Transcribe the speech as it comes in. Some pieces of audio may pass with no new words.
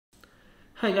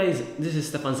Hi guys, this is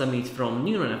Stefan Zamit from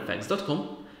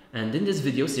neuronfx.com, and in this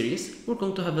video series we're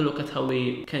going to have a look at how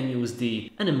we can use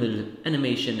the Animal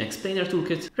Animation Explainer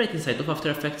Toolkit right inside of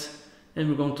After Effects, and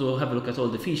we're going to have a look at all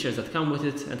the features that come with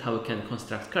it and how we can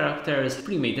construct characters,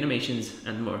 pre-made animations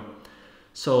and more.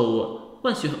 So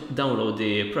once you download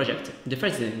the project, the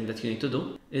first thing that you need to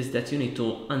do is that you need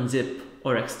to unzip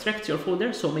or extract your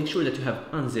folder, so make sure that you have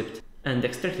unzipped and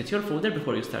extracted your folder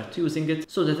before you start using it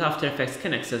so that After Effects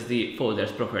can access the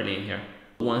folders properly in here.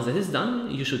 Once that is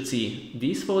done, you should see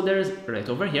these folders right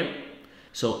over here.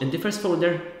 So in the first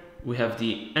folder, we have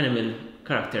the Animal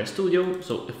Character Studio.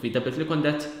 So if we double click on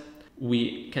that,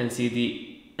 we can see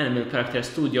the Animal Character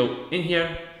Studio in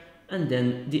here, and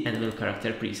then the Animal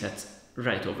Character presets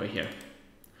right over here.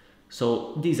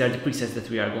 So these are the presets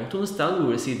that we are going to install. We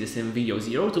will see this in video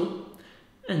 02.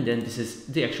 And then this is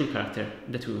the actual character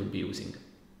that we will be using.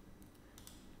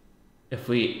 If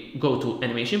we go to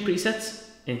animation presets,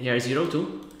 in here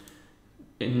 02,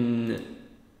 in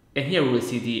here we will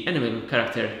see the animal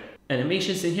character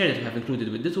animations in here that we have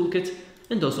included with the toolkit,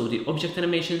 and also the object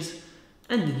animations,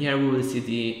 and in here we will see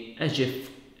the GIF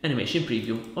animation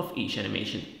preview of each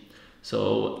animation.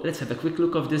 So let's have a quick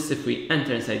look of this. If we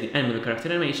enter inside the animal character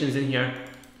animations in here,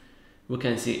 we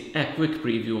can see a quick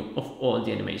preview of all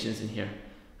the animations in here.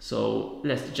 So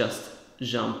let's just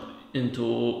jump into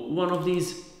one of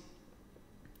these,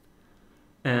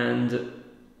 and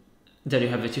there you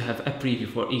have it. You have a preview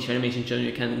for each animation, so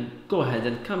you can go ahead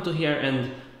and come to here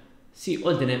and see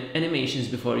all the animations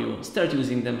before you start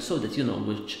using them, so that you know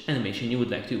which animation you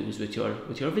would like to use with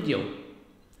your video.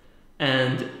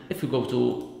 And if we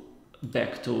go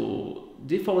back to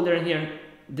the folder in here,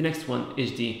 the next one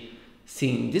is the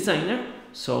Scene Designer.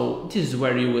 So this is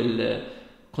where you will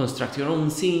construct your own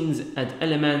scenes, add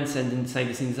elements, and inside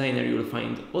the Scene Designer you will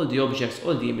find all the objects,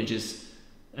 all the images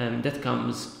that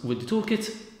comes with the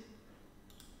toolkit.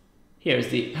 Here's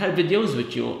the help videos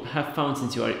which you have found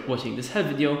since you are watching this help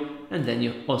video, and then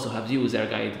you also have the user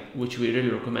guide, which we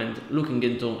really recommend looking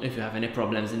into if you have any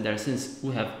problems in there, since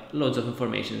we have loads of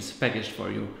information packaged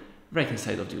for you right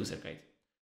inside of the user guide.